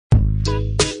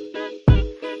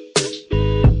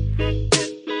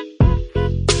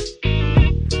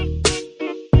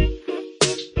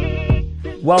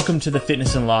Welcome to the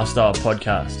Fitness and Lifestyle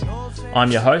Podcast.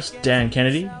 I'm your host, Dan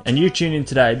Kennedy, and you tune in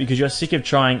today because you're sick of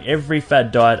trying every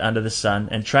fad diet under the sun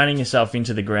and training yourself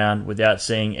into the ground without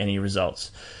seeing any results.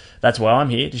 That's why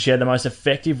I'm here to share the most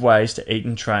effective ways to eat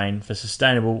and train for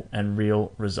sustainable and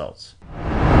real results.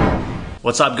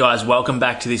 What's up, guys? Welcome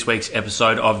back to this week's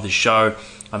episode of the show.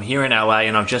 I'm here in LA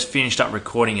and I've just finished up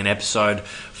recording an episode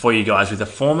for you guys with a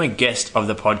former guest of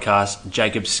the podcast,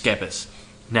 Jacob Schepis.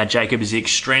 Now, Jacob is an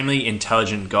extremely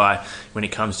intelligent guy when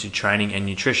it comes to training and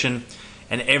nutrition.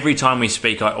 And every time we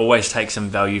speak, I always take some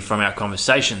value from our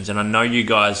conversations. And I know you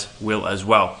guys will as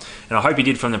well. And I hope you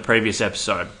did from the previous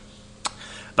episode.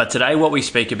 But today what we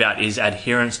speak about is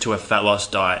adherence to a fat loss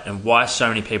diet and why so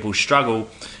many people struggle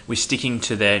with sticking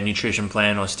to their nutrition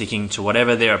plan or sticking to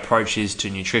whatever their approach is to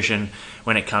nutrition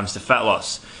when it comes to fat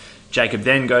loss. Jacob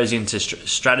then goes into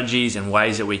strategies and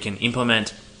ways that we can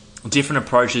implement different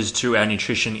approaches to our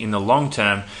nutrition in the long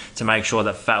term to make sure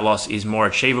that fat loss is more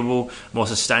achievable, more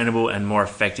sustainable, and more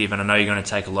effective. And I know you're going to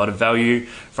take a lot of value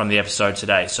from the episode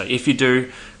today. So if you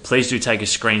do, please do take a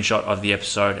screenshot of the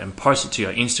episode and post it to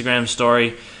your Instagram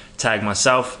story. Tag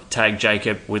myself, tag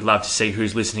Jacob. We'd love to see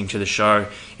who's listening to the show,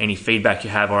 any feedback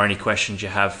you have or any questions you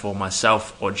have for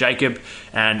myself or Jacob.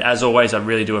 And as always, I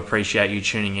really do appreciate you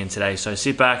tuning in today. So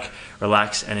sit back,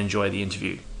 relax, and enjoy the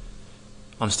interview.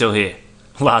 I'm still here.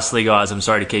 Lastly, guys, I'm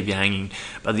sorry to keep you hanging,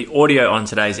 but the audio on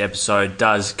today's episode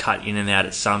does cut in and out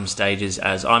at some stages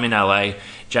as I'm in LA,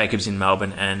 Jacob's in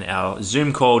Melbourne, and our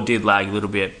Zoom call did lag a little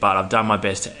bit, but I've done my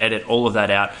best to edit all of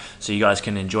that out so you guys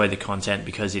can enjoy the content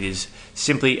because it is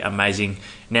simply amazing.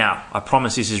 Now, I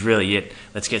promise this is really it.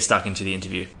 Let's get stuck into the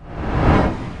interview.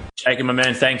 Jacob, my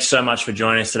man, thanks so much for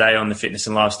joining us today on the Fitness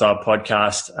and Lifestyle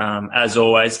Podcast. As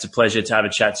always, it's a pleasure to have a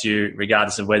chat to you,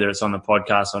 regardless of whether it's on the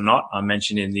podcast or not. I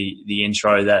mentioned in the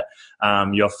intro that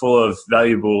you're full of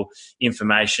valuable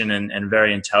information and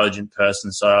very intelligent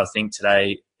person. So I think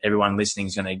today everyone listening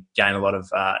is going to gain a lot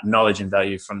of knowledge and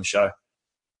value from the show.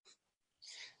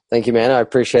 Thank you, man. I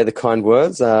appreciate the kind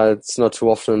words. It's not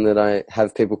too often that I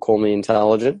have people call me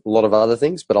intelligent. A lot of other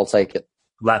things, but I'll take it.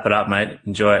 Lap it up, mate.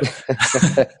 Enjoy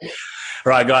it.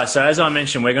 Right, guys. So as I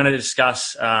mentioned, we're going to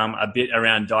discuss a bit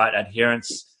around diet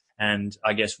adherence and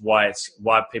I guess why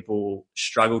people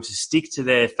struggle to stick to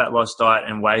their fat loss diet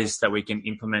and ways that we can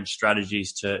implement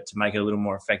strategies to make it a little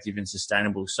more effective and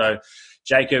sustainable. So,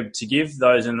 Jacob, to give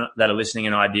those that are listening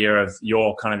an idea of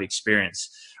your kind of experience,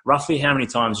 roughly how many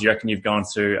times do you reckon you've gone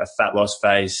through a fat loss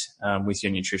phase with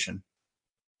your nutrition?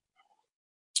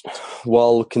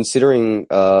 Well, considering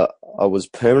I was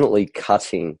permanently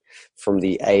cutting from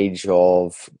the age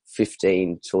of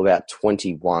 15 till about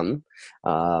 21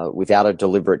 without a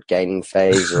deliberate gaining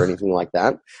phase or anything like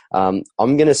that, I'm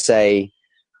going to say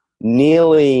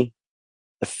nearly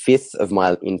a fifth of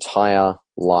my entire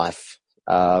life,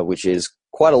 which is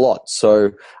quite a lot.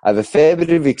 So I have a fair bit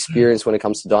of experience when it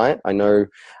comes to diet. I know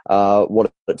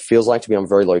what it feels like to be on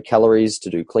very low calories, to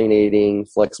do clean eating,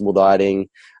 flexible dieting,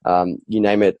 you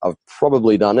name it, I've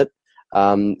probably done it.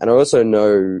 And I also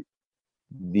know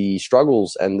the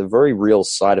struggles and the very real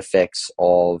side effects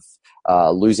of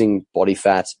losing body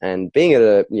fat and being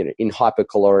at in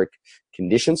hypercaloric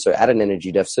conditions, so at an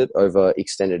energy deficit over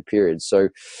extended periods. So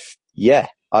yeah,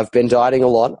 I've been dieting a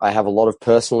lot. I have a lot of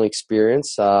personal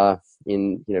experience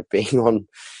in being on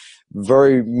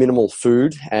very minimal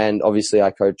food, and obviously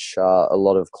I coach a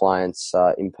lot of clients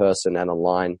in person and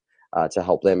online to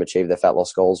help them achieve their fat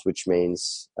loss goals, which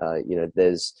means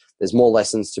there's more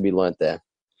lessons to be learnt there.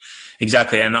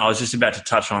 Exactly, and I was just about to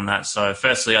touch on that. So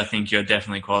firstly, I think you're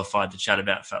definitely qualified to chat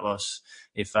about fat loss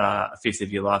if a fifth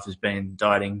of your life has been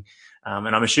dieting.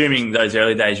 And I'm assuming those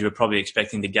early days you were probably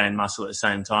expecting to gain muscle at the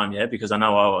same time, yeah? Because I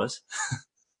know I was.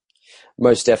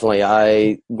 Most definitely.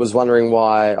 I was wondering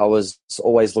why I was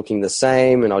always looking the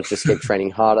same and I'd just keep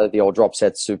training harder. The old drop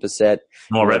set, superset.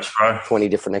 More reps, bro. 20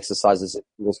 different exercises in a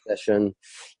single session.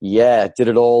 Yeah, did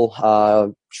it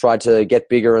all. Tried to get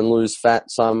bigger and lose fat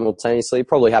simultaneously.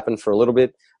 Probably happened for a little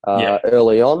bit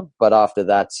early on, but after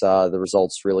that, the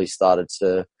results really started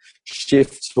to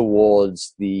shift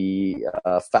towards the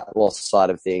fat loss side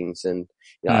of things. And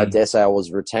I dare say I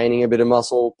was retaining a bit of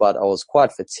muscle, but I was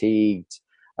quite fatigued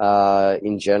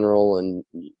in general and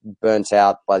burnt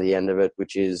out by the end of it,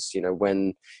 which is,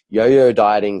 when yo-yo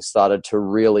dieting started to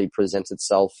really present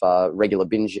itself. Regular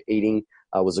binge eating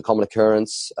was a common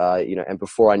occurrence, and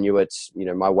before I knew it,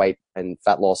 my weight and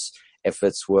fat loss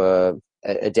efforts were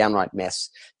a downright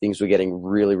mess. Things were getting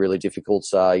really, really difficult,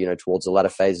 towards the latter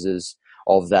phases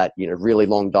of that, really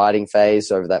long dieting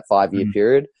phase over that 5-year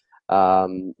period.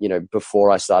 Before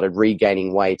I started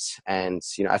regaining weight, and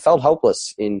I felt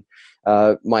helpless in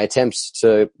my attempts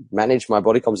to manage my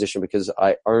body composition, because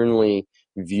I only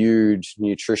viewed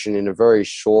nutrition in a very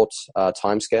short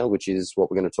time scale, which is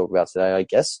what we're going to talk about today, I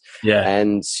guess. Yeah.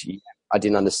 And I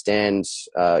didn't understand,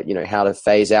 how to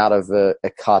phase out of a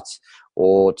cut,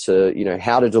 or to,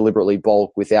 how to deliberately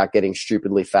bulk without getting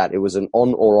stupidly fat. It was an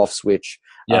on or off switch,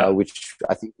 which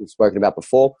I think we've spoken about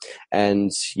before. And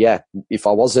if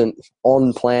I wasn't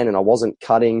on plan and I wasn't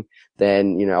cutting,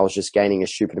 then, I was just gaining a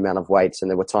stupid amount of weight. And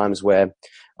there were times where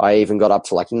I even got up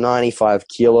to like 95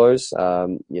 kilos,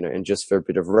 and just for a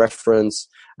bit of reference,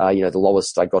 the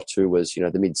lowest I got to was,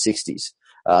 the mid 60s.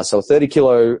 So a 30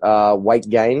 kilo weight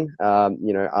gain,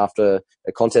 after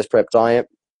a contest prep diet.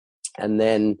 And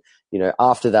then,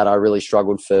 after that, I really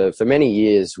struggled for many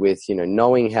years with,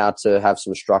 knowing how to have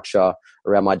some structure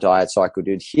around my diet so I could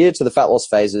adhere to the fat loss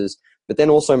phases, but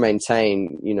then also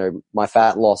maintain, my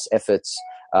fat loss efforts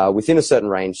within a certain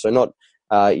range. So not,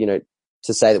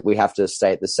 to say that we have to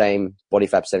stay at the same body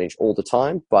fat percentage all the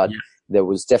time, but there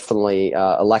was definitely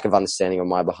a lack of understanding on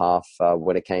my behalf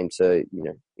when it came to,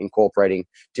 incorporating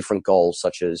different goals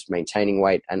such as maintaining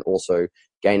weight and also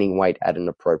gaining weight at an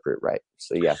appropriate rate.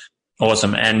 So, yeah.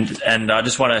 Awesome. And I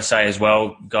just want to say as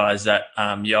well, guys, that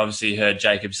you obviously heard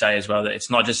Jacob say as well that it's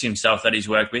not just himself that he's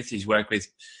worked with. He's worked with,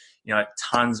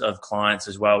 tons of clients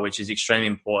as well, which is extremely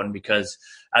important because,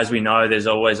 as we know, there's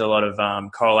always a lot of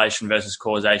correlation versus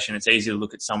causation. It's easy to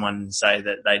look at someone and say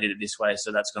that they did it this way,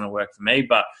 so that's going to work for me.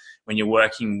 But when you're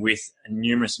working with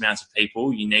numerous amounts of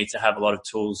people, you need to have a lot of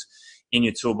tools in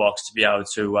your toolbox to be able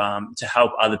to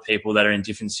help other people that are in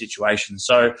different situations.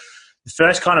 So the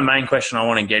first kind of main question I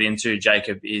want to get into,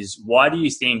 Jacob, is why do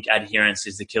you think adherence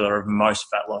is the killer of most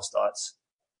fat loss diets?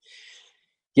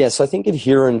 Yes, I think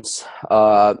adherence,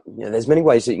 there's many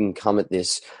ways that you can come at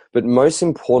this, but most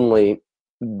importantly,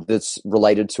 that's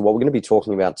related to what we're going to be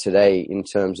talking about today in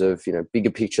terms of, bigger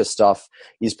picture stuff,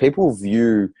 is people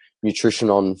view nutrition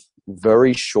on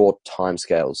very short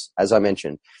timescales. As I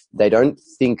mentioned, they don't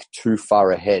think too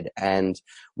far ahead. And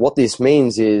what this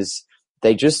means is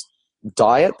they just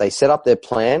diet, they set up their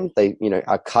plan, they,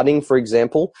 are cutting, for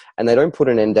example, and they don't put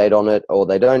an end date on it, or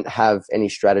they don't have any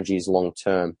strategies long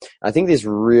term. I think this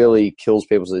really kills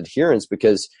people's adherence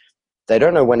because they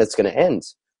don't know when it's going to end.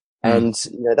 And,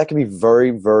 that can be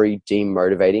very, very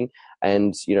demotivating,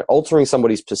 and, altering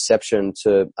somebody's perception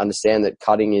to understand that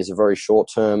cutting is a very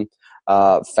short-term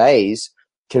phase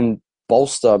can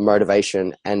bolster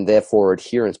motivation and therefore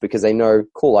adherence, because they know,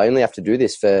 cool, I only have to do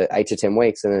this for 8 to 10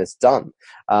 weeks and then it's done.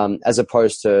 As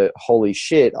opposed to, holy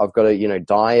shit, I've got to,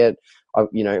 diet. I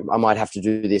might have to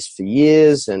do this for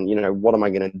years, and, what am I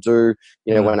going to do,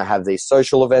 when I have these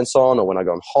social events on, or when I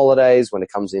go on holidays, when it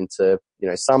comes into,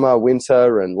 summer,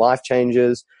 winter, and life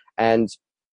changes. And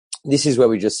this is where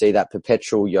we just see that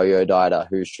perpetual yo-yo dieter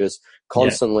who's just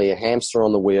constantly a hamster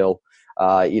on the wheel,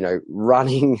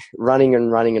 running,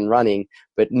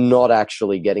 but not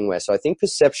actually getting where. So I think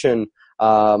perception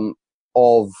of,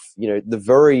 the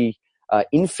very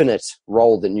infinite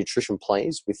role that nutrition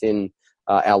plays within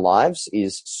our lives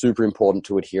is super important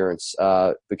to adherence,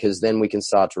 because then we can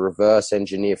start to reverse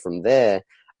engineer from there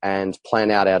and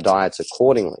plan out our diets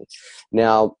accordingly.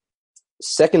 Now,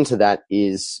 second to that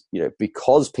is,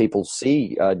 because people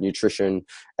see nutrition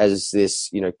as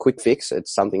this, quick fix,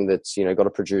 it's something that's, got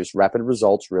to produce rapid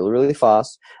results really, really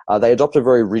fast. They adopt a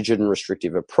very rigid and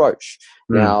restrictive approach.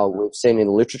 Now, we've seen in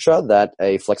the literature that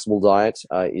a flexible diet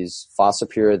is far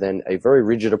superior than a very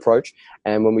rigid approach.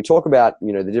 And when we talk about,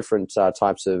 the different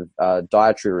types of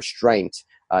dietary restraint,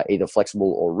 either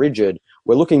flexible or rigid,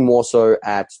 we're looking more so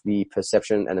at the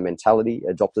perception and the mentality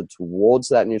adopted towards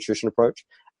that nutrition approach,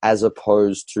 as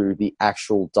opposed to the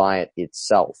actual diet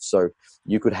itself. So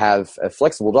you could have a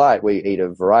flexible diet where you eat a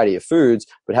variety of foods,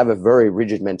 but have a very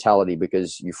rigid mentality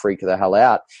because you freak the hell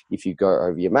out if you go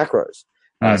over your macros.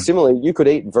 Similarly, you could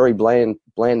eat very bland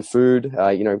food,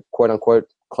 quote unquote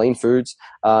clean foods,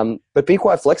 but be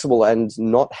quite flexible and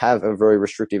not have a very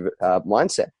restrictive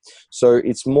mindset. So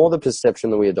it's more the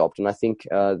perception that we adopt. And I think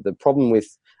the problem with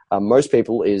most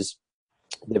people is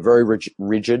they're very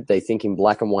rigid. They think in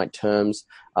black and white terms.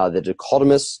 They're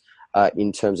dichotomous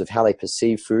in terms of how they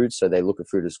perceive food. So they look at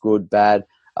food as good, bad,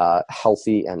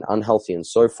 healthy and unhealthy, and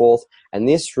so forth. And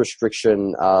this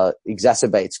restriction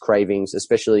exacerbates cravings,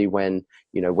 especially when,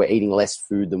 we're eating less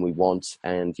food than we want,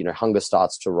 and, hunger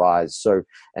starts to rise. So,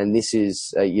 and this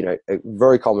is, a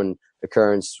very common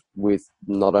occurrence with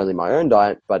not only my own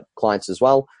diet, but clients as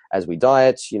well. As we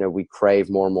diet, we crave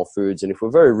more and more foods. And if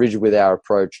we're very rigid with our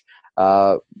approach,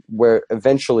 we're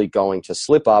eventually going to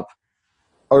slip up,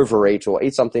 overeat, or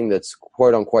eat something that's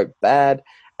quote unquote bad,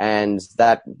 And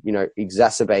that,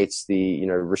 exacerbates the,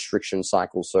 restriction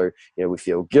cycle. So, we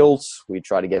feel guilt, we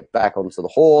try to get back onto the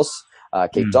horse,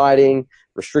 keep dieting,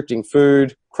 restricting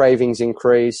food, cravings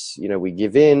increase, we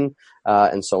give in,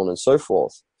 and so on and so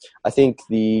forth. I think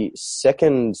the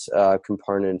second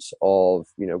component of,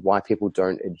 why people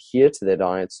don't adhere to their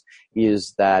diets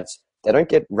is that they don't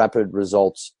get rapid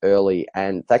results early,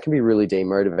 and that can be really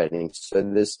demotivating. So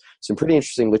there's some pretty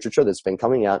interesting literature that's been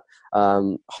coming out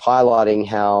highlighting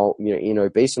how, in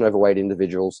obese and overweight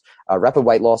individuals, rapid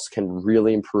weight loss can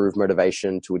really improve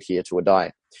motivation to adhere to a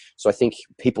diet. So I think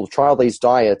people trial these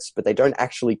diets, but they don't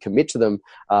actually commit to them,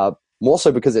 more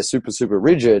so because they're super, super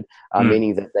rigid,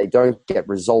 meaning that they don't get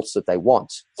results that they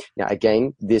want. Now,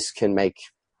 again, this can make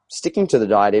sticking to the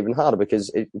diet even harder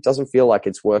because it doesn't feel like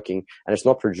it's working and it's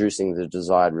not producing the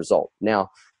desired result. Now,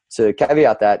 to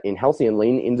caveat that, in healthy and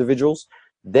lean individuals,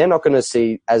 they're not going to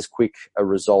see as quick a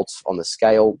result on the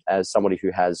scale as somebody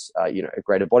who has, a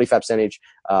greater body fat percentage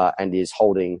and is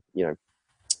holding,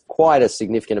 quite a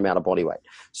significant amount of body weight.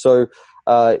 So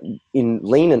in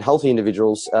lean and healthy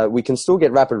individuals, we can still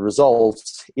get rapid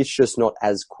results. It's just not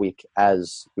as quick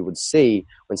as we would see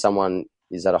when someone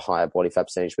is at a higher body fat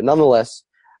percentage. But nonetheless,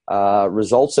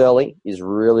 results early is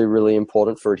really, really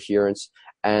important for adherence.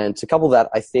 And to couple that,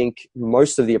 I think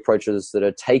most of the approaches that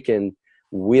are taken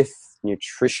with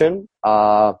nutrition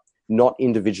are not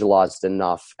individualized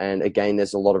enough. And again,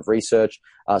 there's a lot of research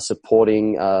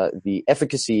supporting the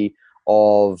efficacy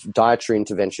of dietary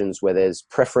interventions where there's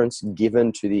preference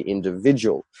given to the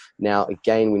individual. Now,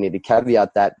 again, we need to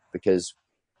caveat that because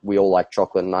we all like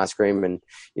chocolate and ice cream, and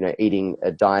eating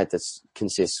a diet that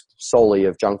consists solely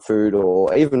of junk food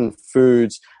or even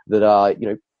foods that are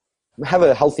have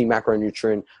a healthy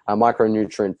micronutrient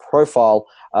profile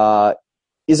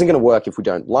isn't going to work if we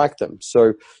don't like them.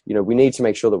 So we need to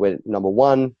make sure that we're, number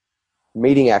one,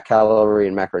 meeting our calorie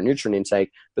and macronutrient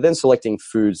intake, but then selecting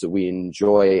foods that we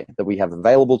enjoy, that we have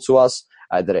available to us,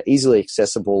 that are easily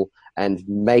accessible and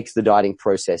make the dieting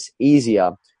process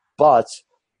easier, but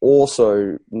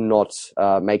also not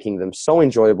making them so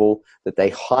enjoyable that they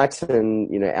heighten,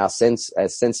 our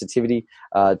sensitivity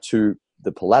to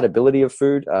the palatability of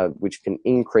food, which can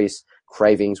increase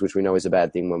cravings, which we know is a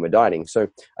bad thing when we're dieting. So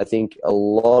I think a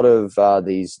lot of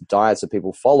these diets that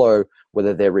people follow,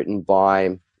 whether they're written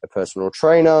by a personal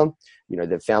trainer,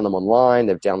 they've found them online,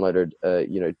 they've downloaded,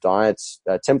 diets,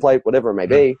 template, whatever it may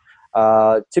be,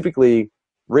 typically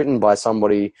written by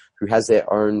somebody who has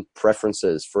their own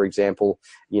preferences. For example,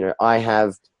 I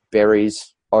have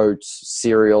berries, oats,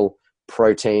 cereal,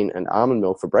 protein, and almond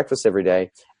milk for breakfast every day.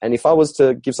 And if I was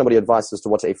to give somebody advice as to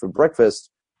what to eat for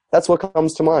breakfast, that's what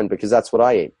comes to mind because that's what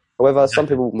I eat. However, some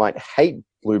people might hate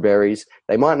blueberries.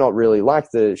 They might not really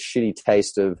like the shitty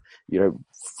taste of,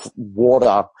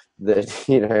 water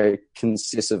that,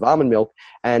 consists of almond milk,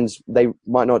 and they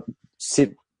might not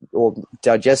sit or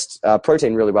digest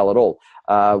protein really well at all,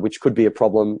 which could be a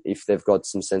problem if they've got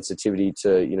some sensitivity to,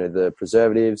 the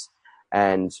preservatives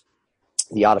and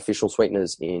the artificial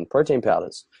sweeteners in protein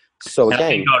powders. So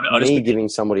again, giving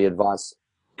somebody advice.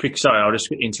 Sorry, I'll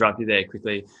just interrupt you there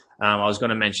quickly. I was going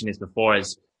to mention this before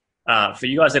is, for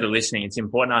you guys that are listening, it's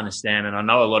important to understand, and I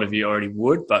know a lot of you already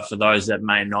would, but for those that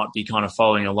may not be kind of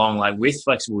following along, like with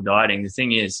flexible dieting, the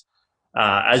thing is,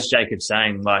 as Jacob's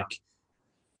saying, like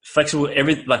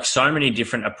so many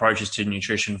different approaches to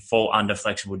nutrition fall under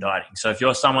flexible dieting. So if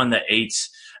you're someone that eats,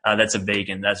 that's a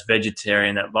vegan, that's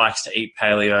vegetarian, that likes to eat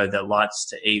paleo, that likes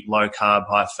to eat low carb,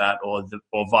 high fat, or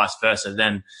vice versa,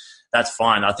 then that's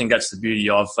fine. I think that's the beauty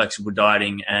of flexible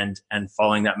dieting and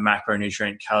following that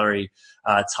macronutrient calorie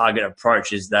target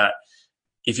approach is that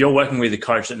if you're working with a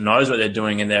coach that knows what they're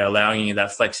doing and they're allowing you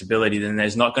that flexibility, then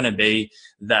there's not going to be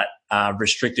that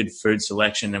restricted food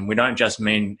selection. And we don't just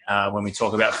mean when we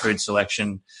talk about food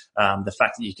selection, the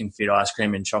fact that you can fit ice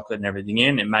cream and chocolate and everything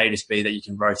in. It may just be that you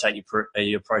can rotate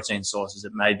your protein sources.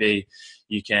 It may be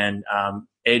you can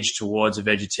edge towards a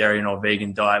vegetarian or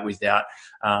vegan diet without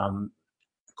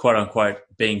quote unquote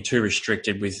being too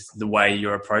restricted with the way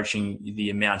you're approaching the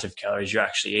amount of calories you're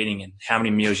actually eating and how many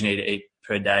meals you need to eat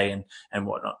per day and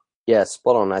whatnot. Yeah,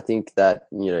 spot on. I think that,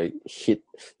 hit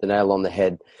the nail on the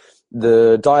head.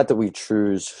 The diet that we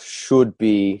choose should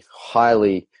be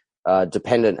highly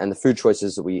dependent, and the food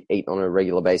choices that we eat on a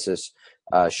regular basis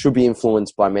should be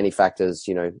influenced by many factors,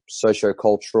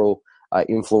 socio-cultural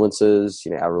influences,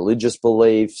 our religious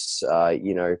beliefs,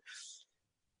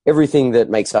 everything that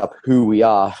makes up who we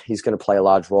are is going to play a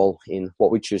large role in what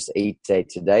we choose to eat day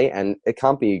to day, and it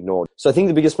can't be ignored. So I think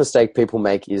the biggest mistake people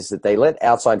make is that they let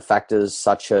outside factors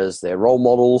such as their role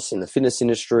models in the fitness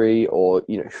industry, or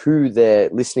who they're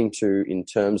listening to in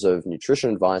terms of nutrition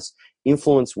advice,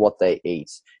 influence what they eat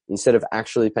instead of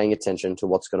actually paying attention to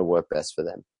what's going to work best for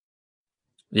them.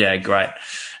 Yeah, great.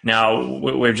 Now,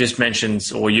 we've just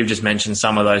mentioned, or you've just mentioned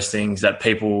some of those things that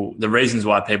the reasons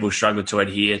why people struggle to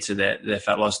adhere to their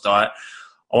fat loss diet.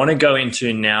 I want to go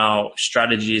into now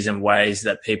strategies and ways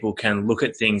that people can look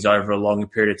at things over a longer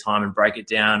period of time and break it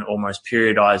down, almost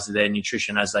periodize their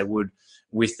nutrition as they would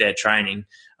with their training,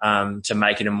 to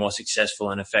make it a more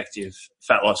successful and effective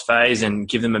fat loss phase, and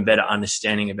give them a better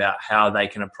understanding about how they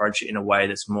can approach it in a way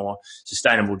that's more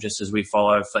sustainable, just as we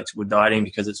follow flexible dieting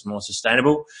because it's more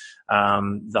sustainable.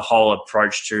 The whole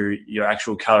approach to your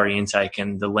actual calorie intake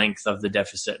and the length of the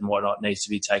deficit and whatnot needs to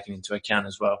be taken into account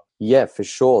as well. Yeah, for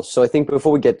sure. So I think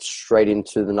before we get straight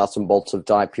into the nuts and bolts of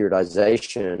diet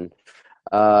periodization,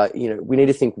 we need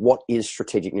to think, what is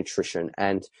strategic nutrition?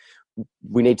 And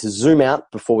we need to zoom out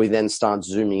before we then start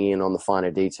zooming in on the finer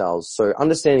details. So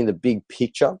understanding the big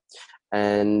picture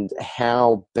and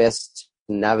how best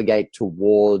to navigate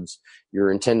towards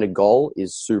your intended goal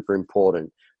is super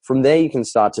important. From there, you can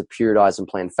start to periodize and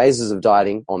plan phases of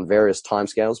dieting on various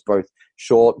timescales, both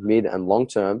short, mid, and long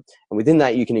term. And within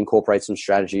that, you can incorporate some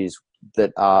strategies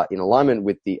that are in alignment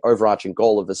with the overarching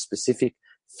goal of a specific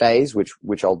phase,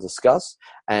 which I'll discuss.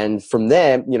 And from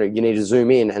there, you need to zoom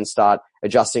in and start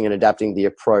adjusting and adapting the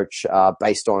approach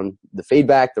based on the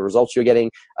feedback, the results you're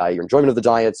getting, your enjoyment of the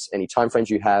diets, any timeframes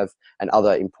you have, and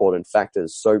other important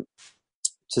factors. So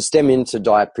to stem into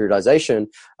diet periodization,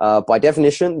 by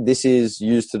definition, this is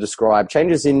used to describe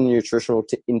changes in nutritional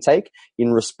intake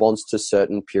in response to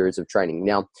certain periods of training.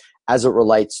 Now, as it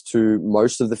relates to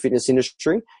most of the fitness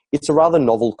industry, it's a rather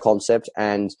novel concept,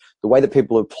 and the way that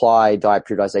people apply diet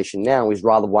periodization now is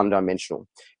rather one-dimensional.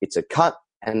 It's a cut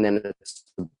and then it's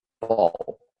a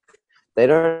bulk. They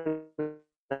don't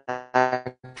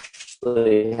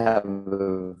actually have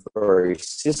a very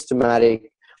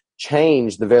systematic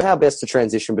change how best to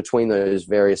transition between those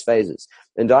various phases.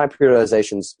 And diet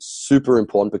periodization is super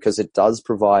important because it does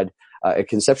provide a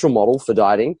conceptual model for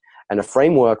dieting and a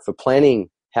framework for planning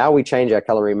how we change our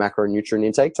calorie, macro, and nutrient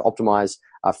intake to optimize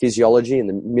our physiology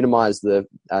and minimize the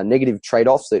negative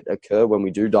trade-offs that occur when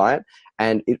we do diet.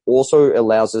 And it also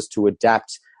allows us to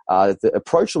adapt the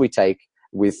approach that we take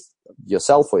with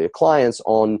yourself or your clients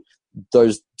on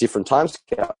those different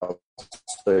timescales,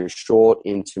 so short,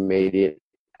 intermediate,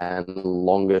 and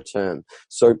longer term.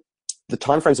 So the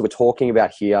timeframes that we're talking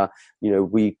about here,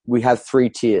 we have 3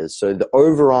 tiers. So the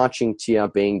overarching tier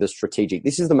being the strategic.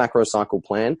 This is the macro cycle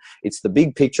plan. It's the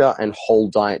big picture and whole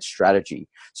diet strategy.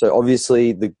 So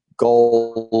obviously the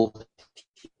goal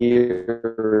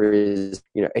here is,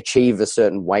 achieve a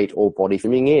certain weight or body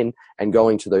zooming in and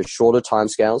going to those shorter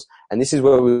timescales. And this is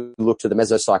where we look to the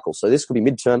mesocycle. So this could be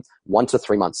midterm, 1 to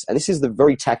 3 months. And this is the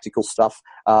very tactical stuff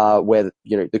where,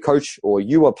 the coach or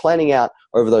you are planning out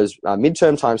over those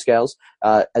midterm timescales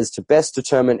as to best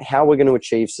determine how we're going to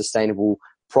achieve sustainable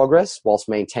progress whilst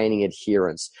maintaining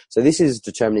adherence. So this is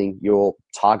determining your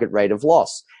target rate of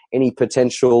loss, any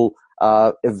potential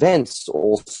events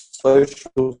or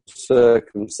social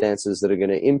circumstances that are going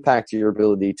to impact your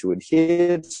ability to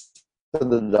adhere to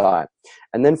the diet.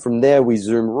 And then from there, we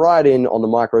zoom right in on the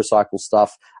microcycle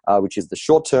stuff, which is the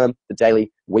short term, the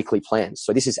daily, weekly plans.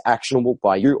 So this is actionable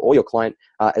by you or your client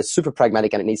as super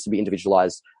pragmatic, and it needs to be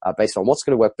individualized based on what's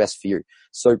going to work best for you.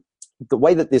 So the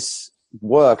way that this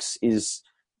works is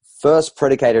first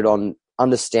predicated on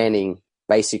understanding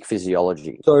basic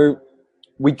physiology. So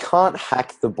we can't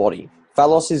hack the body. Fat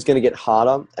loss is going to get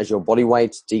harder as your body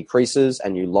weight decreases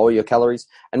and you lower your calories,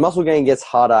 and muscle gain gets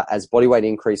harder as body weight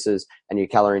increases and your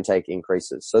calorie intake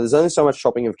increases. So there's only so much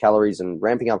chopping of calories and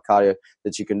ramping up cardio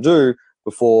that you can do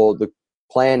before the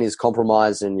plan is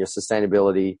compromised and your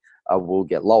sustainability will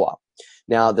get lower.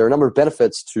 Now, there are a number of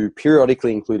benefits to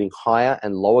periodically including higher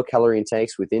and lower calorie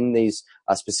intakes within these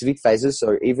specific phases.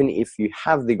 So even if you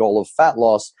have the goal of fat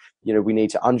loss, we need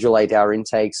to undulate our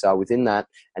intakes within that,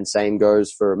 and same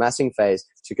goes for a massing phase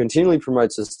to continually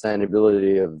promote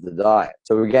sustainability of the diet.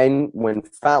 So again, when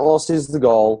fat loss is the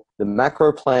goal, the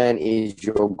macro plan is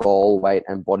your goal weight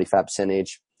and body fat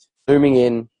percentage. Zooming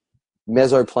in,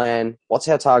 meso plan, what's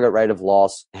our target rate of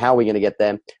loss, how are we going to get there?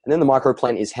 And then the micro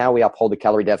plan is how we uphold the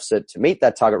calorie deficit to meet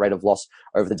that target rate of loss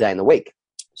over the day and the week.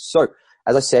 So,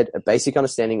 as I said, a basic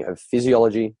understanding of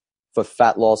physiology for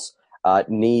fat loss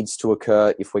needs to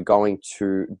occur if we're going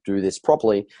to do this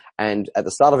properly. And at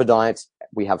the start of a diet,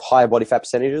 we have higher body fat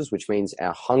percentages, which means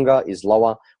our hunger is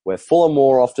lower. We're fuller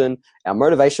more often. Our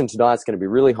motivation to diet is going to be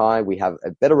really high. We have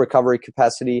a better recovery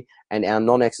capacity, and our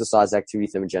non-exercise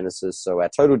activity thermogenesis, so our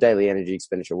total daily energy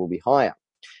expenditure, will be higher.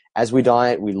 As we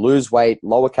diet, we lose weight,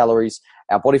 lower calories,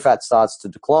 our body fat starts to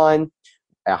decline,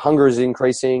 our hunger is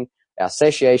increasing, our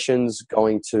satiation's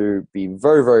going to be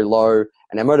very, very low,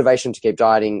 and our motivation to keep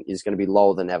dieting is going to be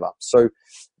lower than ever. So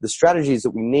the strategies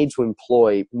that we need to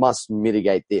employ must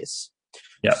mitigate this.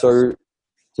 Yep. So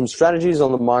some strategies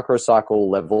on the microcycle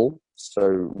level, so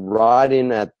right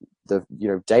in at the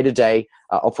day-to-day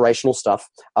operational stuff,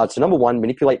 to number one,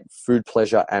 manipulate food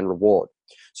pleasure and reward.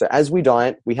 So as we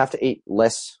diet, we have to eat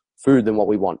less food than what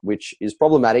we want, which is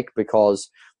problematic because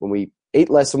when we eat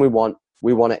less than we want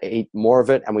to eat more of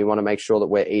it, and we want to make sure that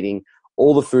we're eating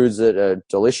all the foods that are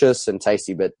delicious and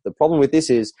tasty. But the problem with this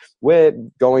is we're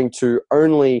going to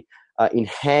only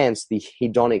enhance the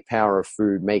hedonic power of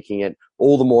food, making it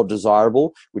all the more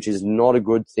desirable, which is not a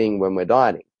good thing when we're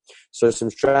dieting. So some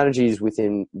strategies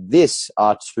within this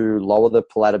are to lower the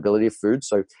palatability of food.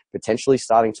 So potentially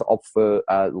starting to opt for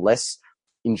less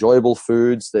enjoyable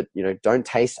foods that don't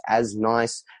taste as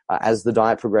nice as the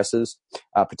diet progresses.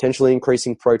 Potentially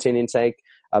increasing protein intake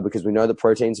because we know that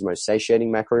protein is the most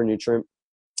satiating macronutrient.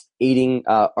 Eating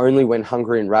only when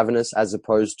hungry and ravenous, as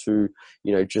opposed to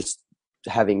just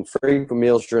having frequent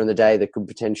meals during the day that could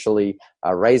potentially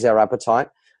raise our appetite.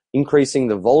 Increasing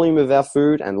the volume of our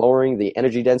food and lowering the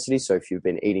energy density. So if you've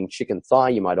been eating chicken thigh,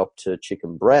 you might opt to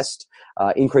chicken breast.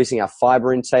 Increasing our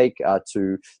fiber intake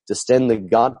to distend the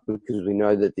gut, because we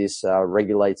know that this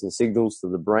regulates and signals to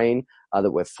the brain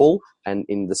that we're full. And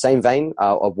in the same vein,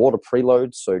 a water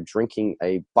preload, so drinking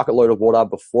a bucket load of water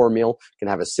before a meal can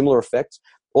have a similar effect.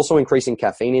 Also increasing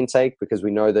caffeine intake, because we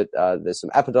know that there's some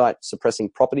appetite suppressing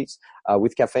properties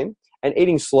with caffeine. And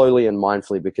eating slowly and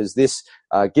mindfully, because this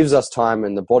gives us time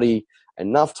and the body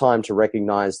enough time to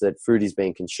recognize that food is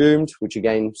being consumed, which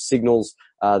again signals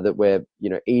that we're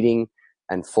eating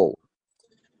and full.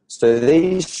 So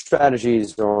these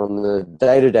strategies are on the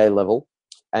day-to-day level,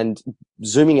 and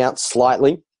zooming out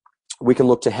slightly, we can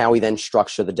look to how we then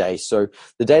structure the day. So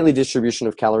the daily distribution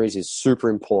of calories is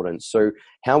super important. So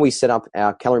how we set up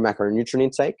our calorie macronutrient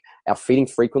intake, our feeding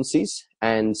frequencies,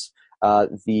 and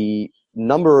the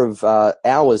number of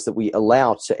hours that we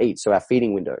allow to eat, so our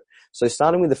feeding window. So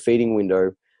starting with the feeding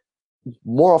window,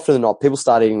 more often than not, people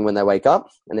start eating when they wake up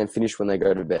and then finish when they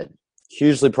go to bed.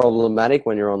 Hugely problematic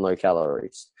when you're on low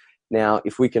calories. Now,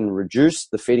 if we can reduce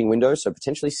the feeding window, so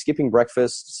potentially skipping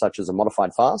breakfast, such as a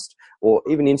modified fast, or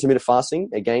even intermittent fasting,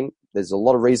 again, there's a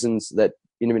lot of reasons that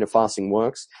intermittent fasting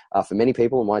works for many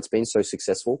people and why it's been so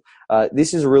successful.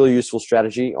 This is a really useful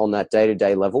strategy on that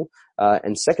day-to-day level.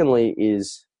 And secondly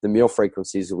is the meal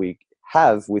frequencies that we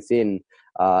have within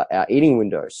our eating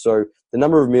window. So the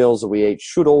number of meals that we eat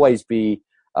should always be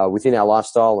within our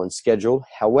lifestyle and schedule.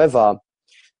 However,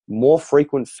 more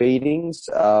frequent feedings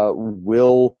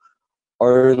will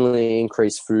only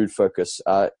increase food focus.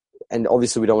 And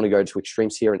obviously we don't want to go to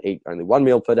extremes here and eat only one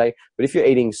meal per day. But if you're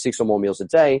eating 6 or more meals a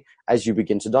day, as you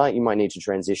begin to diet, you might need to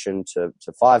transition to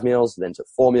 5 meals, then to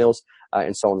 4 meals,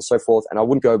 and so on and so forth. And I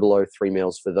wouldn't go below 3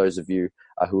 meals for those of you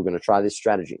who are going to try this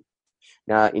strategy.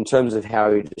 Now, in terms of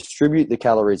how you distribute the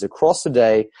calories across the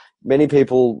day, many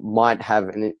people might have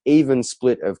an even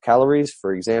split of calories.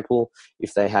 For example,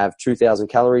 if they have 2,000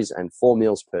 calories and 4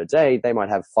 meals per day, they might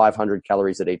have 500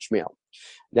 calories at each meal.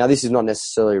 Now, this is not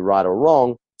necessarily right or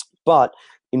wrong, but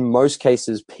in most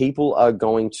cases, people are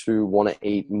going to want to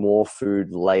eat more food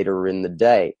later in the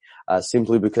day,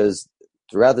 simply because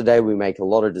throughout the day we make a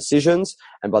lot of decisions,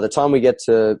 and by the time we get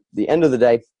to the end of the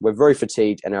day, we're very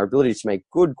fatigued, and our ability to make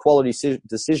good quality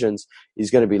decisions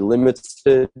is going to be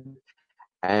limited,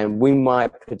 and we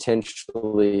might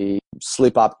potentially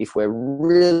slip up if we're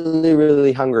really,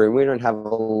 really hungry and we don't have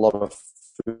a lot of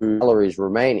food calories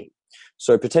remaining.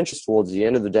 So potentially towards the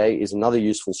end of the day is another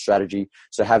useful strategy.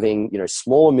 So having,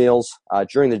 smaller meals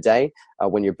during the day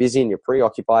when you're busy and you're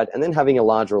preoccupied, and then having a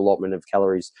larger allotment of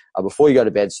calories before you go to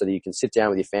bed so that you can sit down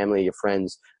with your family, your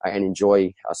friends, and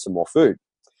enjoy some more food.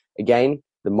 Again,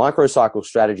 the microcycle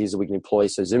strategies that we can employ.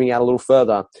 So zooming out a little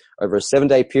further, over a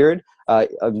 7-day period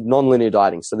of non-linear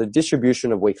dieting. So the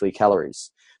distribution of weekly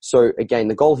calories. So again,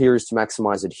 the goal here is to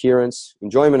maximize adherence,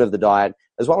 enjoyment of the diet,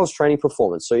 as well as training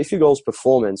performance. So if your goal is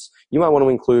performance, you might want to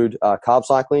include carb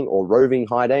cycling or roving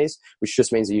high days, which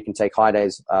just means that you can take high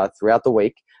days throughout the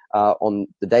week on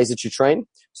the days that you train,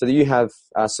 so that you have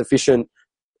sufficient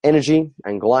energy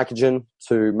and glycogen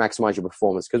to maximize your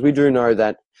performance, because we do know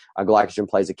that glycogen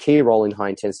plays a key role in high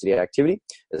intensity activity,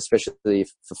 especially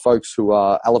for folks who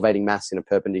are elevating mass in a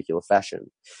perpendicular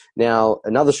fashion. Now,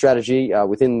 another strategy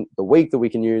within the week that we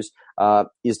can use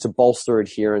is to bolster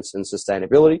adherence and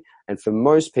sustainability. And for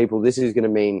most people, this is going to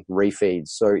mean refeeds.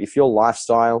 So if your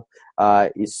lifestyle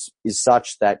is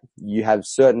such that you have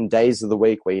certain days of the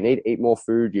week where you need to eat more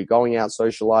food, you're going out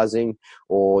socializing,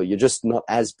 or you're just not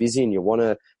as busy and you want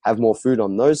to have more food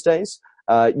on those days,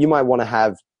 you might want to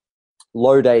have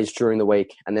low days during the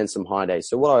week and then some high days.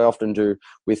 So what I often do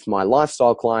with my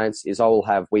lifestyle clients is I will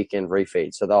have weekend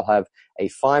refeeds. So they'll have a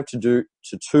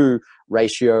 5-to-2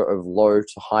 ratio of low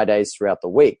to high days throughout the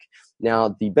week.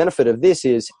 Now, the benefit of this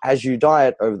is as you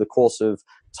diet over the course of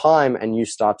time and you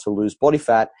start to lose body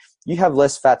fat, you have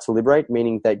less fat to liberate,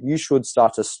 meaning that you should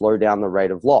start to slow down the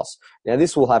rate of loss. Now,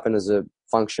 this will happen as a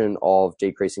function of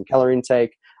decreasing calorie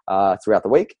intake throughout the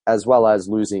week, as well as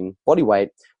losing body weight.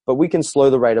 But we can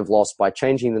slow the rate of loss by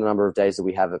changing the number of days that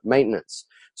we have at maintenance.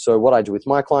 So what I do with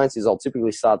my clients is I'll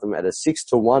typically start them at a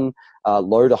 6-to-1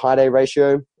 low to high day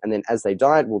ratio. And then as they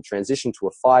diet, we'll transition to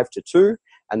a 5-to-2.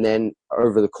 And then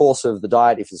over the course of the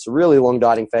diet, if it's a really long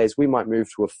dieting phase, we might move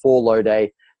to a 4 low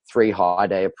day, 3 high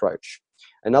day approach.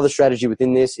 Another strategy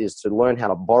within this is to learn how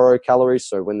to borrow calories.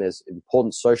 So when there's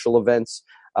important social events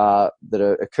that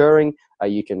are occurring,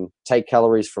 you can take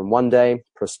calories from one day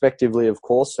prospectively, of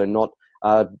course, so not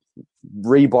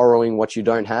re-borrowing what you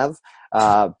don't have,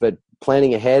 but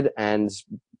planning ahead and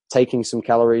taking some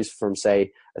calories from,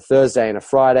 say, a Thursday and a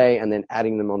Friday and then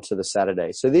adding them onto the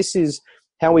Saturday. So this is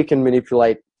how we can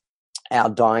manipulate our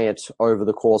diet over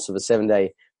the course of a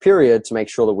 7-day period to make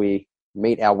sure that we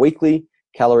meet our weekly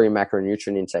calorie and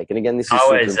macronutrient intake. And again, this is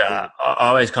I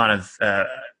always kind of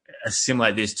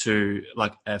assimilate this to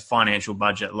like a financial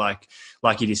budget. Like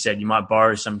you just said, you might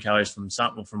borrow some calories from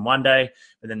one day,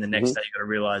 but then the next day you got to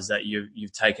realize that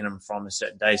you've taken them from a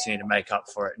certain day, so you need to make up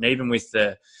for it. And even with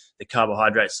the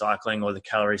carbohydrate cycling or the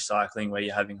calorie cycling, where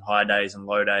you're having high days and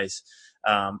low days,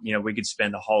 we could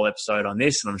spend a whole episode on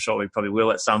this, and I'm sure we probably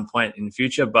will at some point in the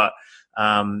future. But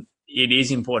it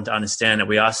is important to understand that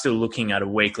we are still looking at a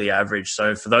weekly average.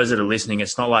 So for those that are listening,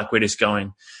 it's not like we're just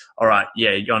going, all right,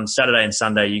 yeah, on Saturday and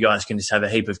Sunday, you guys can just have a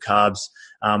heap of carbs,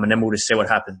 and then we'll just see what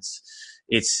happens.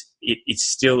 It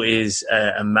still is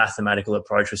a mathematical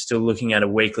approach. We're still looking at a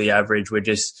weekly average. We're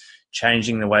just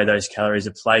changing the way those calories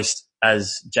are placed,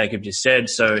 as Jacob just said.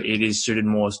 So it is suited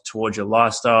more towards your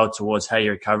lifestyle, towards how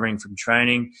you're recovering from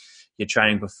training, your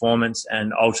training performance,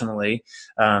 and ultimately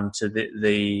to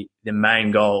the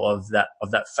main goal of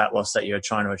that fat loss that you're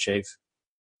trying to achieve.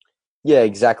 Yeah,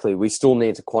 exactly. We still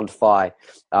need to quantify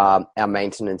our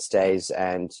maintenance days,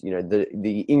 and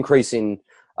the increase in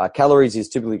calories is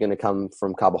typically going to come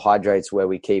from carbohydrates, where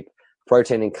we keep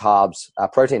protein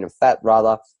and fat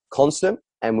rather constant,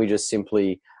 and we just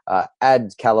simply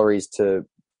add calories to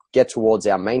get towards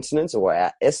our maintenance or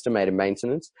our estimated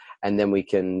maintenance, and then we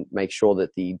can make sure that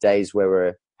the days where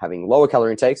we're having lower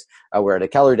calorie intakes, we're at a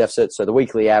calorie deficit, so the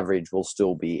weekly average will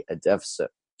still be a deficit.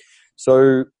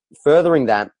 So furthering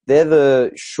that, they're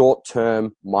the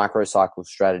short-term microcycle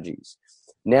strategies.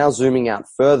 Now zooming out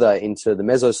further into the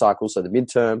mesocycle, so the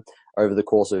midterm, over the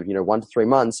course of 1 to 3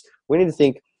 months, we need to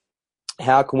think,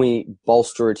 how can we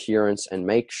bolster adherence and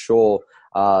make sure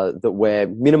that we're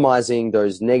minimizing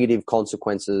those negative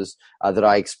consequences that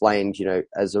I explained,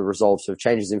 as a result of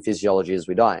changes in physiology as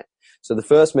we diet. So the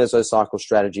first mesocycle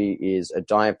strategy is a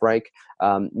diet break,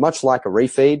 much like a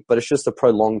refeed, but it's just a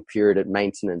prolonged period at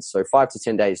maintenance, so 5 to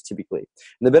 10 days typically.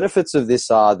 And the benefits of this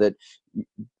are that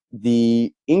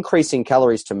the increase in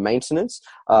calories to maintenance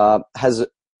has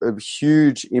a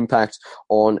huge impact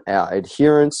on our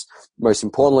adherence, most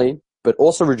importantly, but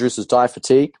also reduces diet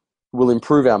fatigue, will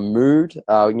improve our mood.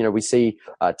 We see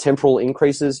temporal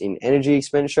increases in energy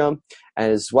expenditure,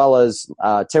 as well as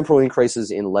temporal increases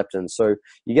in leptin. So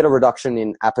you get a reduction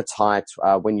in appetite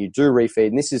when you do refeed,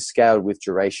 and this is scaled with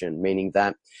duration, meaning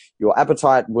that your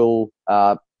appetite will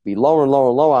be lower and lower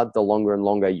and lower the longer and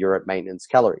longer you're at maintenance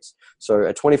calories. So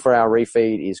a 24-hour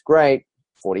refeed is great,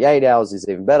 48 hours is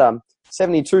even better,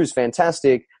 72 is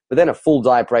fantastic, but then a full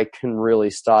diet break can really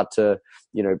start to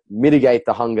mitigate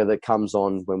the hunger that comes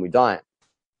on when we diet.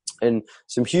 And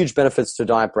some huge benefits to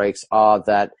diet breaks are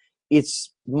that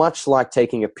it's much like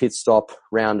taking a pit stop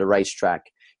round a racetrack.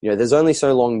 There's only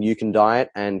so long you can diet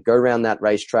and go around that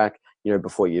racetrack,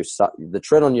 before the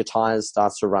tread on your tires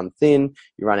starts to run thin,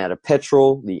 you run out of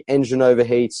petrol, the engine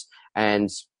overheats, and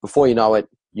before you know it,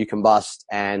 you combust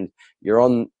and you're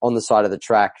on the side of the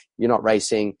track, you're not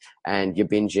racing, and you're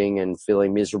binging and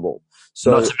feeling miserable.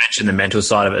 So, not to mention the mental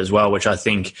side of it as well, which I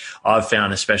think I've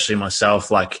found, especially myself,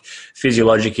 like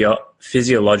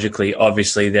physiologically,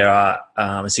 obviously there are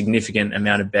a significant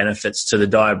amount of benefits to the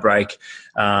diet break,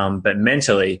 but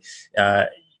mentally, I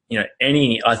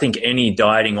think any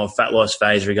dieting or fat loss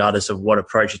phase, regardless of what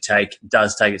approach you take,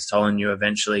 does take its toll on you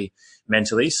eventually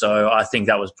mentally. So I think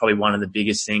that was probably one of the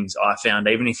biggest things I found.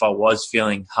 Even if I was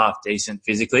feeling half decent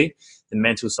physically, the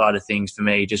mental side of things for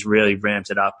me just really ramped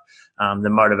it up.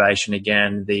 The motivation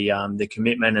again, the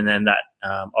commitment, and then that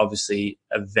obviously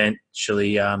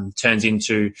eventually turns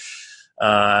into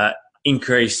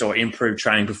increased or improved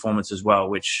training performance as well,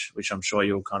 which I'm sure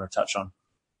you'll kind of touch on.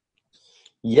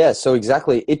 yeah, so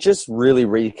exactly. It just really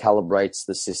recalibrates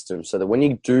the system so that when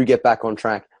you do get back on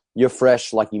track, you're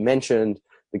fresh, like you mentioned.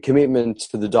 The commitment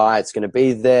to the diet's going to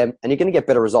be there, and you're going to get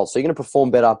better results. So you're going to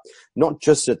perform better, not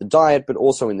just at the diet, but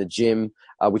also in the gym,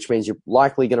 which means you're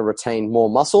likely going to retain more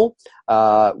muscle,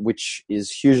 which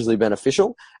is hugely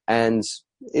beneficial, and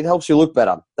it helps you look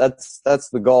better. That's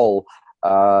the goal.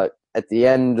 At the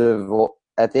end of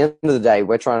the day,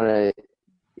 we're trying to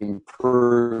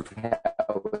improve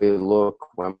how we look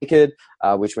when naked,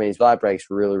 which means diet breaks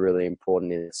really, really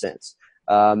important in a sense.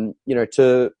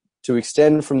 To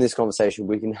extend from this conversation,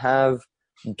 we can have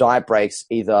diet breaks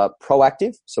either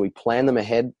proactive, so we plan them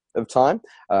ahead of time,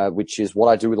 which is what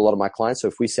I do with a lot of my clients. So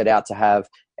if we set out to have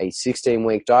a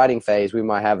 16-week dieting phase, we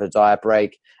might have a diet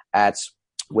break at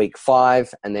week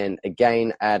 5 and then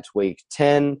again at week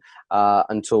 10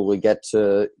 until we get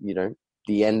to,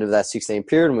 the end of that 16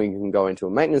 period and we can go into a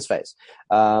maintenance phase.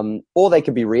 Or they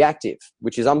could be reactive,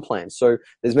 which is unplanned. So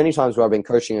there's many times where I've been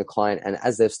coaching a client and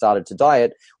as they've started to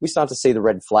diet, we start to see the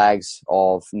red flags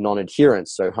of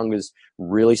non-adherence. So hunger's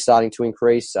really starting to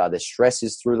increase. Their stress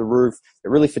is through the roof.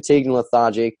 They're really fatigued and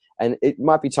lethargic, and it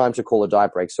might be time to call a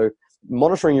diet break. So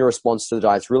monitoring your response to the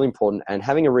diet is really important, and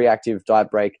having a reactive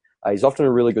diet break is often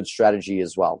a really good strategy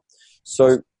as well.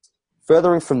 So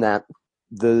furthering from that,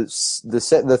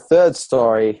 the third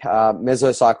story,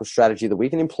 mesocycle strategy that we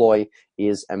can employ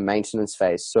is a maintenance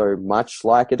phase. So much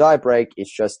like a diet break,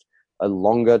 it's just a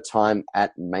longer time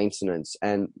at maintenance.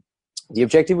 And the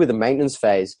objective with the maintenance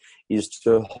phase is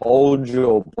to hold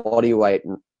your body weight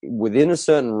within a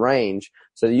certain range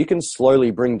so that you can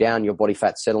slowly bring down your body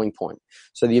fat settling point.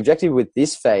 So the objective with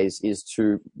this phase is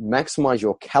to maximize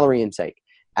your calorie intake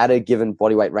at a given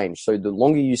body weight range. So the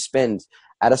longer you spend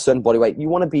at a certain body weight, you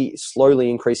want to be slowly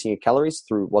increasing your calories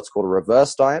through what's called a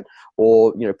reverse diet,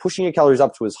 or pushing your calories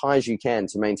up to as high as you can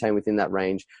to maintain within that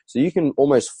range, so you can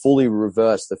almost fully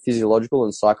reverse the physiological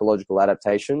and psychological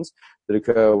adaptations that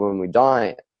occur when we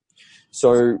diet.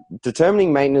 So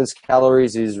determining maintenance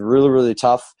calories is really, really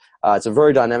tough. It's a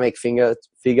very dynamic figure.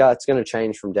 It's going to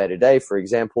change from day to day. For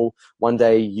example, one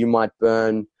day you might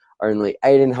burn only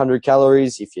 1,800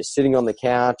 calories if you're sitting on the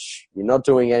couch, you're not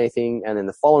doing anything, and then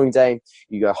the following day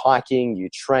you go hiking, you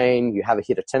train, you have a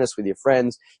hit of tennis with your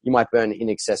friends, you might burn in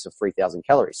excess of 3,000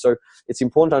 calories. So it's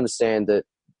important to understand that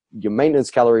your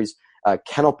maintenance calories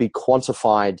cannot be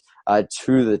quantified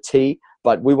to the T,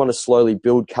 but we want to slowly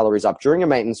build calories up during a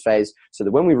maintenance phase so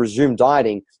that when we resume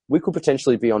dieting, we could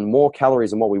potentially be on more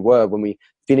calories than what we were when we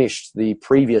finished the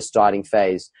previous dieting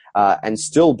phase, and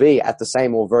still be at the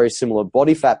same or very similar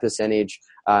body fat percentage,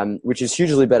 which is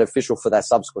hugely beneficial for that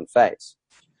subsequent phase.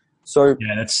 So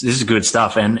yeah, this is good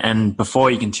stuff. And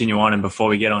before you continue on and before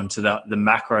we get on to the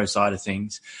macro side of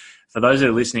things, for those that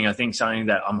are listening, I think something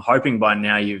that I'm hoping by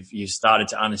now you've started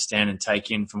to understand and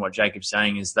take in from what Jacob's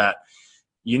saying is that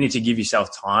you need to give yourself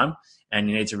time, and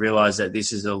you need to realize that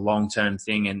this is a long-term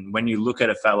thing. And when you look at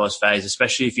a fat loss phase,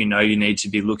 especially if you know you need to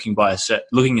be looking a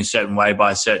certain way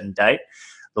by a certain date,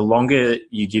 the longer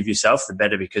you give yourself, the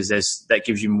better, because that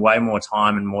gives you way more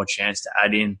time and more chance to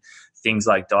add in things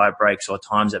like diet breaks or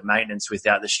times at maintenance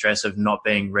without the stress of not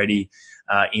being ready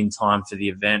in time for the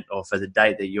event or for the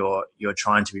date that you're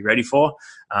trying to be ready for.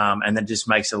 And that just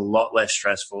makes it a lot less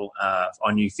stressful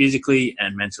on you physically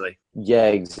and mentally. yeah,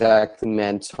 exactly,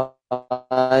 man.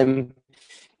 Time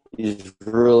is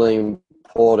really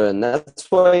important. That's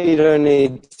why you don't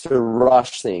need to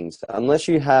rush things unless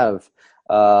you have,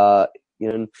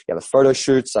 you have a photo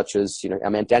shoot such as, our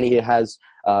man Danny here has,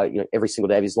 every single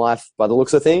day of his life by the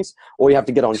looks of things, or you have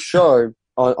to get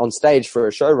on stage for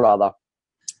a show rather.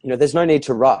 There's no need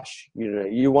to rush.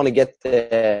 You want to get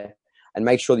there and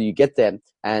make sure that you get there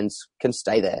and can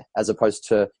stay there, as opposed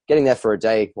to getting there for a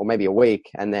day or maybe a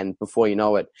week, and then before you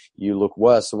know it, you look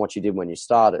worse than what you did when you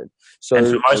started. So and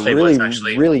for most people, really, it's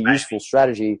actually really useful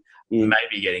strategy is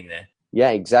maybe getting there. Yeah,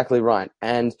 exactly right.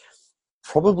 And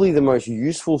probably the most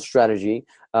useful strategy,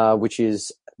 which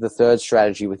is the third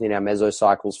strategy within our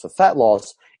mesocycles for fat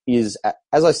loss, is,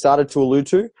 as I started to allude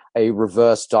to, a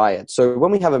reverse diet. So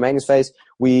when we have a maintenance phase,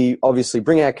 we obviously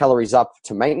bring our calories up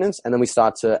to maintenance, and then we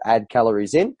start to add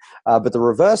calories in. But the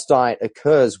reverse diet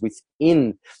occurs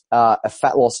within a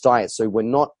fat loss diet. So we're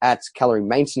not at calorie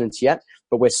maintenance yet,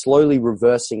 but we're slowly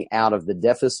reversing out of the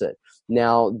deficit.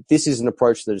 Now, this is an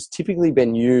approach that has typically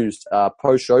been used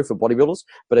post-show for bodybuilders,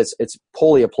 but it's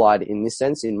poorly applied in this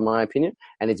sense, in my opinion,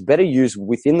 and it's better used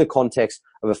within the context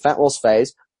of a fat loss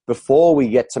phase before we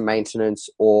get to maintenance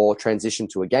or transition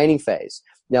to a gaining phase.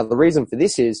 Now, the reason for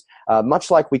this is, much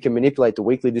like we can manipulate the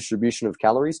weekly distribution of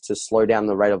calories to slow down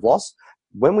the rate of loss,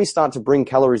 when we start to bring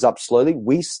calories up slowly,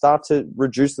 we start to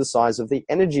reduce the size of the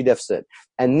energy deficit.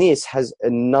 And this has a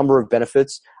number of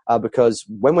benefits because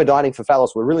when we're dieting for fat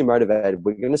loss, we're really motivated.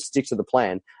 We're going to stick to the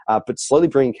plan, but slowly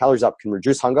bringing calories up can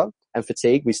reduce hunger and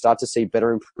fatigue. We start to see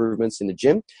better improvements in the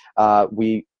gym.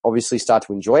 We obviously start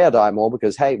to enjoy our diet more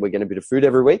because, hey, we're getting a bit of food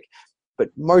every week. But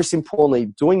most importantly,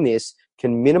 doing this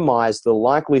can minimize the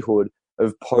likelihood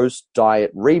of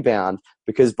post-diet rebound,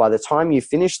 because by the time you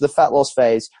finish the fat loss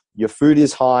phase, your food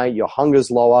is high, your hunger's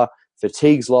lower,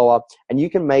 fatigue's lower, and you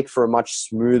can make for a much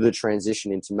smoother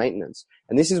transition into maintenance.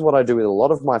 And this is what I do with a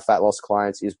lot of my fat loss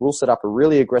clients is we'll set up a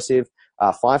really aggressive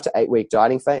 5 to 8 week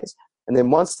dieting phase. And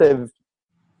then once they've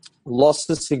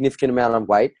lost a significant amount of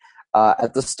weight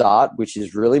at the start, which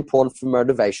is really important for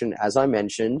motivation, as I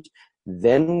mentioned,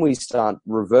 then we start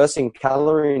reversing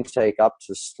calorie intake up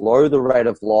to slow the rate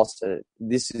of loss.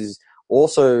 This is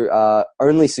also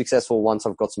only successful once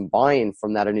I've got some buy-in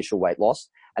from that initial weight loss.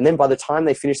 And then by the time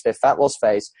they finish their fat loss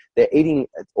phase, they're eating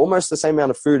almost the same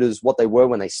amount of food as what they were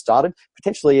when they started,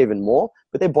 potentially even more,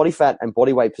 but their body fat and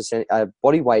body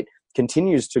weight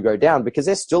continues to go down because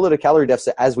they're still at a calorie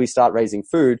deficit as we start raising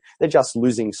food. They're just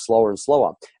losing slower and slower.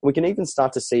 And we can even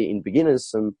start to see in beginners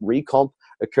some recomp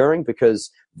occurring because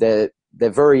they're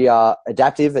very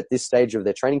adaptive at this stage of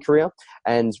their training career.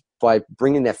 And by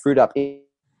bringing their food up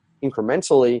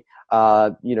incrementally,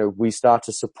 we start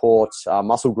to support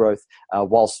muscle growth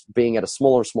whilst being at a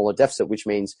smaller and smaller deficit, which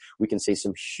means we can see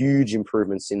some huge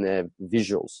improvements in their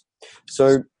visuals.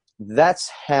 So that's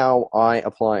how I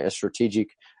apply a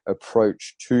strategic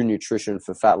approach to nutrition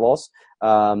for fat loss.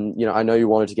 I know you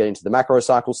wanted to get into the macro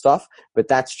cycle stuff, but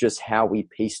that's just how we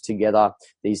piece together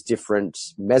these different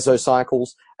mesocycles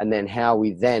and then how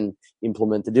we then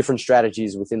implement the different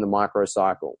strategies within the micro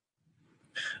cycle.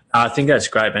 I think that's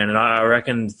great, man. And I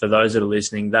reckon for those that are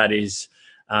listening, that is,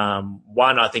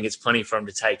 one, I think it's plenty for them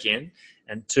to take in.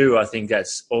 And two, I think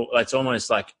that's almost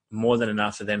like more than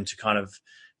enough for them to kind of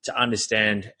to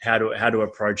understand how to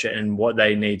approach it and what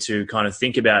they need to kind of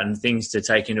think about and things to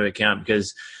take into account.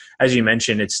 Because as you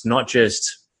mentioned, it's not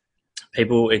just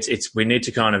people, we need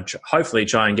to kind of hopefully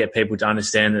try and get people to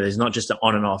understand that there's not just an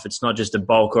on and off. It's not just a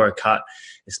bulk or a cut.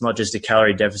 It's not just a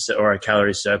calorie deficit or a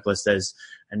calorie surplus. There's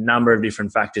a number of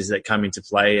different factors that come into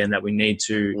play and that we need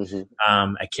to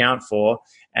account for.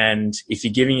 And if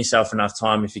you're giving yourself enough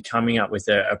time, if you're coming up with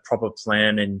a proper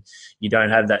plan and you don't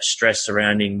have that stress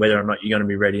surrounding whether or not you're going to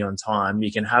be ready on time,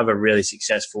 you can have a really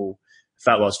successful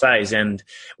fat loss phase. And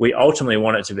we ultimately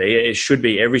want it should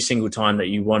be every single time that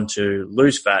you want to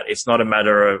lose fat. It's not a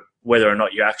matter of whether or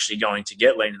not you're actually going to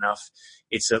get lean enough.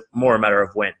 It's more a matter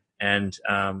of when. And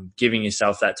giving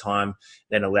yourself that time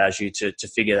then allows you to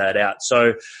figure that out.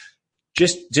 So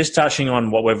just touching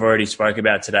on what we've already spoke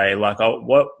about today, like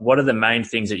what are the main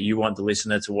things that you want the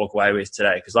listener to walk away with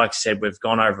today? Because like I said, we've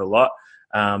gone over a lot,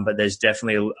 but there's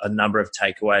definitely a number of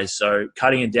takeaways. So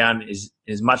cutting it down is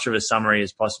as much of a summary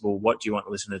as possible. What do you want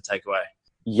the listener to take away?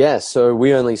 Yeah, so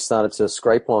we only started to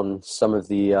scrape on some of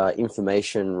the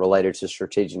information related to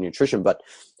strategic nutrition, but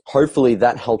hopefully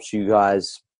that helps you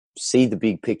guys see the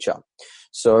big picture.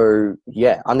 So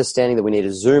yeah, understanding that we need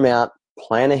to zoom out,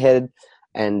 plan ahead,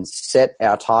 and set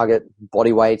our target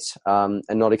body weight, and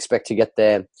not expect to get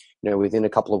there, within a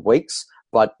couple of weeks,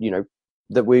 but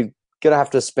that we're gonna have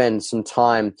to spend some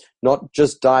time not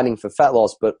just dieting for fat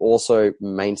loss, but also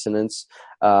maintenance.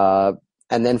 And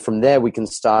then from there, we can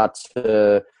start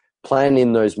to plan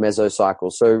in those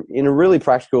mesocycles. So in a really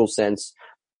practical sense,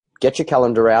 get your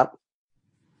calendar out,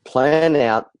 plan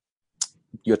out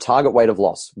your target weight of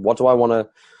loss. What do I want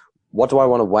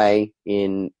to weigh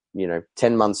in,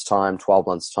 10 months time, 12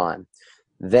 months time?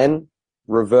 Then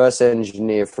reverse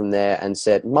engineer from there and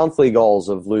set monthly goals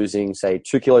of losing, say,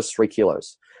 2 kilos, 3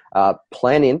 kilos.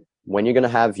 Plan in when you're going to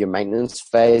have your maintenance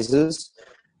phases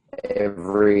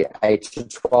every 8 to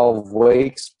 12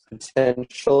 weeks,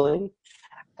 potentially.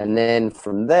 And then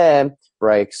from there,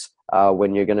 breaks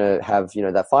when you're going to have,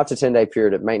 that 5 to 10 day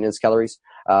period of maintenance calories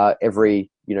every,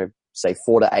 say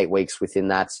 4 to 8 weeks within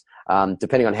that.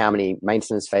 Depending on how many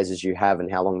maintenance phases you have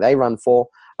and how long they run for,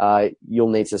 you'll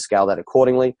need to scale that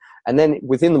accordingly. And then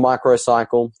within the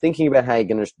microcycle, thinking about how you're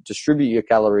going to distribute your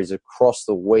calories across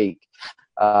the week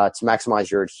to maximize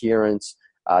your adherence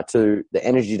to the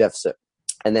energy deficit.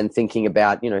 And then thinking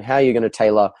about, how you're going to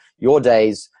tailor your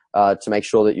days to make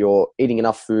sure that you're eating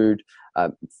enough food,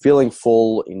 feeling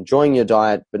full, enjoying your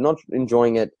diet, but not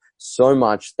enjoying it so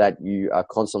much that you are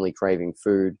constantly craving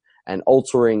food and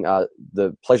altering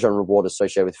the pleasure and reward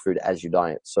associated with food as you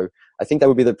diet. So I think that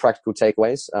would be the practical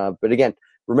takeaways. But again,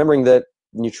 remembering that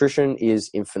nutrition is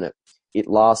infinite. It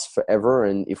lasts forever.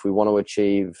 And if we want to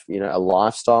achieve, a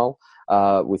lifestyle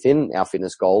within our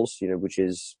fitness goals, which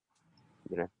is,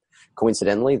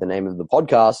 coincidentally the name of the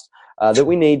podcast, that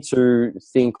we need to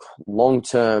think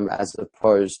long-term as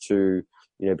opposed to,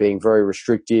 being very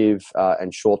restrictive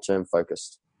and short-term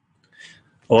focused.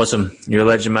 Awesome. You're a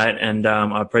legend, mate. And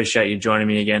I appreciate you joining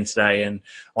me again today. And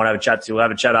I want to have a chat we'll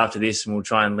have a chat after this, and we'll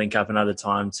try and link up another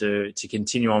time to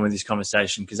continue on with this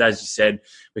conversation. Because as you said,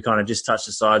 we kind of just touched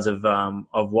the sides of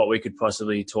what we could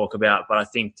possibly talk about. But I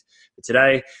think for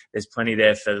today, there's plenty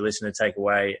there for the listener to take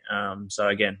away. So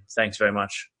again, thanks very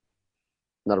much.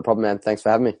 Not a problem, man. Thanks for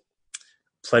having me.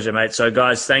 Pleasure, mate. So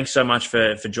guys, thanks so much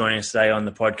for joining us today on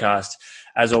the podcast.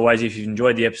 As always, if you've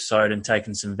enjoyed the episode and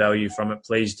taken some value from it,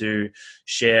 please do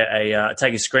share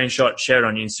take a screenshot, share it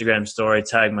on your Instagram story,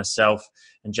 tag myself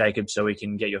and Jacob so we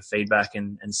can get your feedback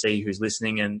and see who's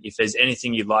listening. And if there's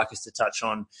anything you'd like us to touch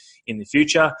on in the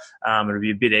future, it'll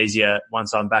be a bit easier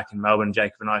once I'm back in Melbourne.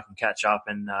 Jacob and I can catch up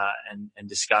and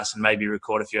discuss and maybe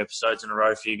record a few episodes in a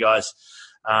row for you guys.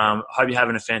 Hope you're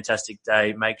having a fantastic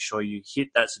day. Make sure you hit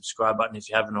that subscribe button if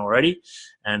you haven't already,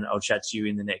 and I'll chat to you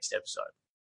in the next episode.